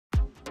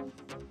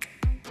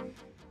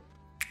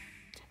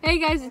Hey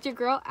guys, it's your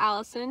girl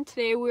Alison.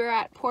 Today we're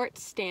at Port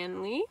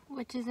Stanley,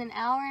 which is an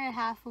hour and a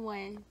half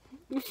away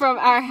from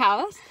our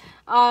house.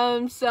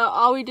 So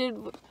all we did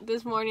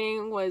this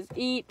morning was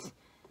eat,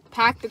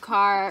 pack the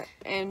car,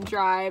 and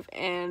drive,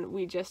 and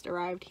we just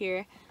arrived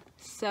here.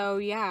 So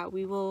yeah,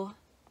 we will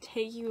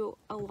take you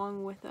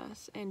along with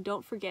us, and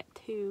don't forget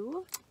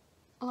to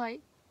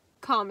like,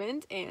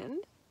 comment, and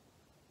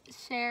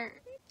share,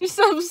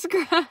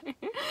 subscribe.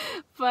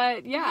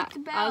 But yeah, hit the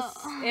bell.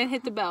 and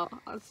hit the bell.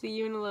 I'll see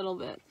you in a little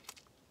bit.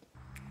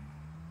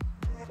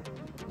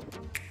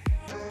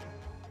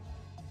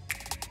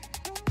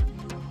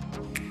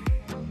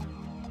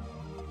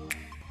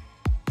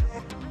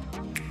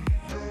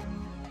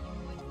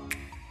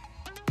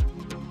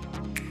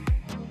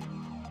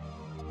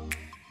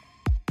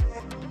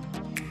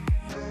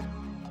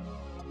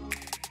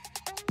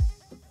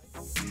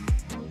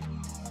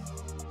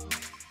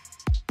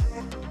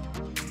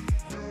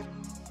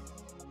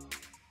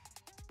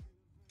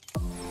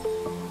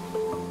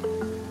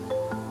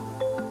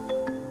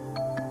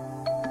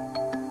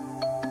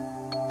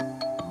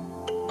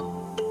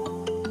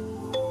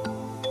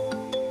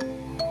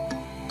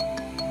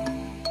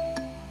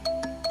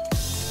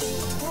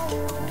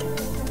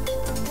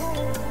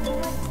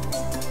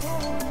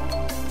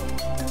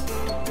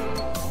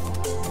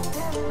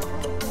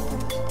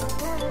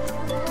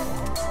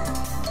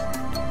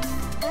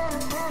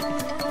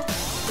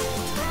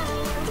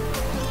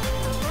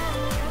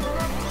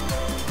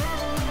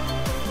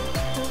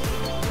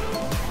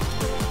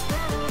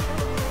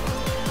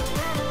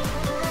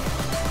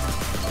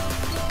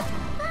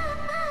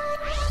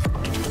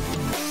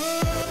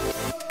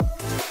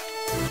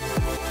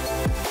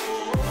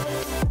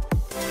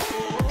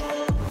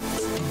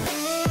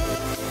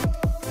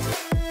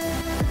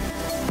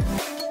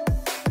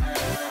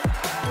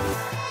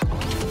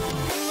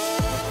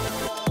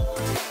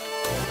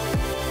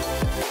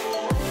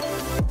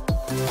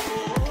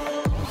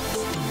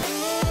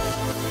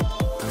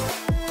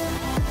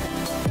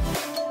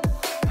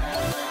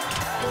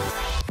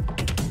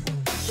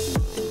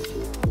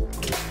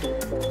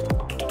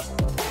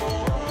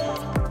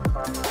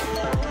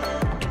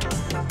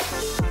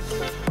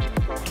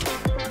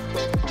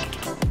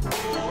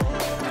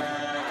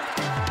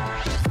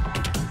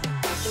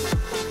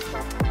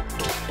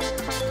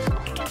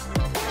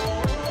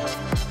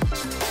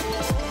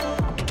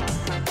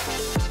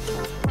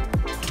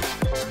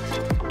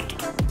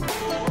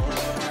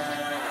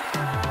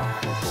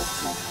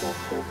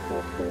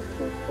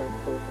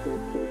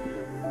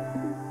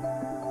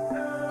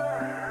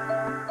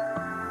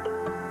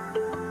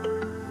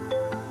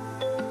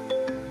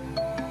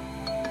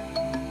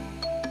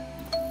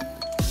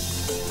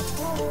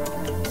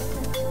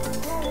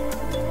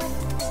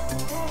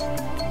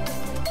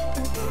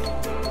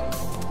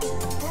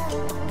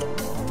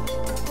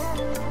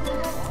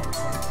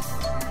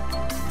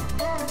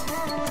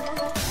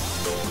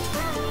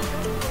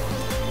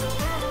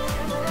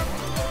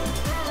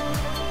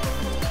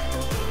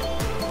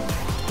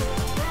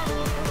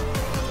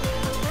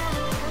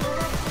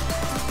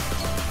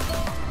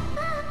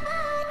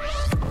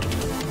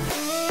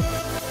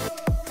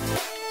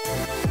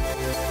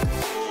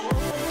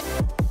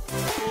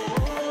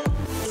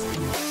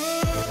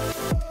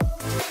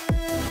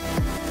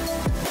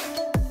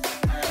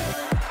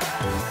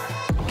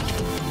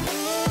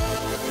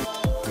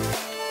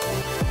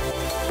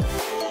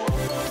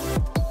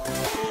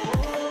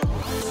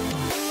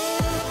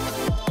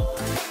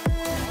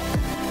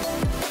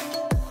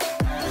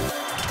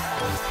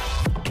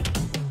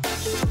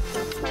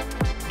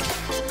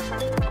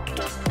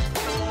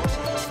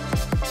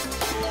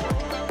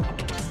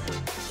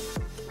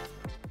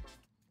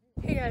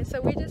 Hey guys,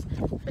 so we just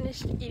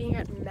finished eating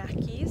at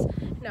Mackey's.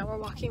 Now we're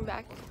walking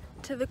back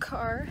to the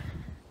car.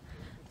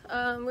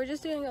 We're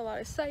just doing a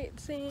lot of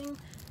sightseeing.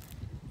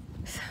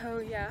 So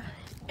yeah,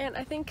 and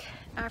I think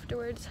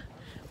afterwards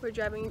we're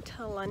driving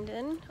to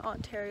London,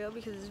 Ontario,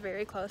 because it's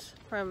very close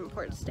from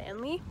Port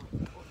Stanley.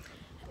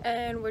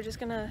 And we're just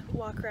gonna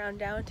walk around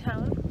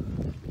downtown.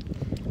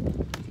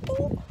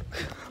 Oh.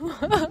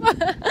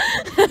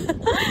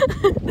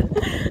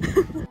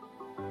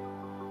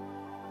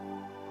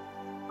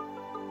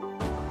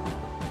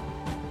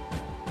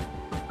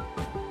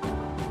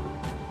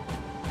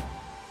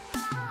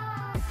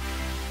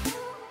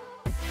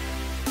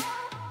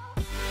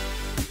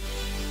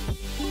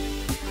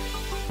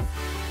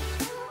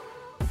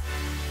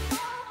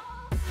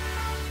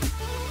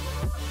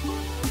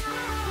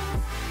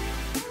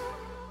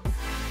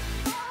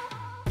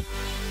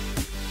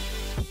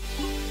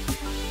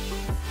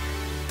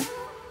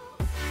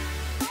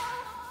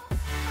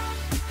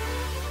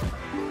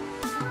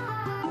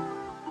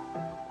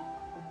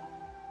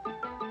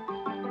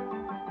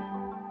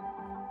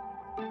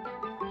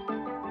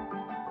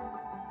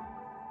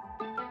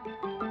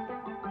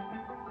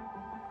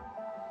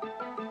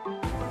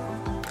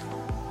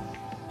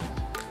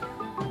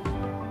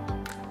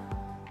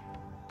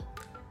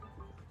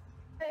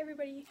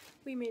 Everybody,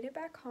 we made it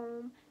back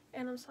home,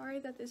 and I'm sorry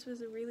that this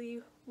was a really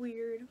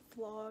weird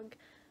vlog.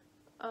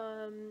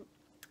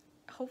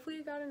 hopefully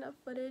you got enough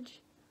footage,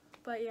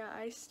 but yeah,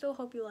 I still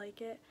hope you like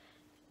it.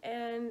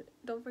 And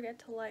don't forget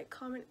to like,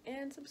 comment,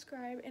 and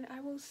subscribe, and I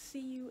will see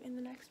you in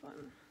the next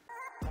one.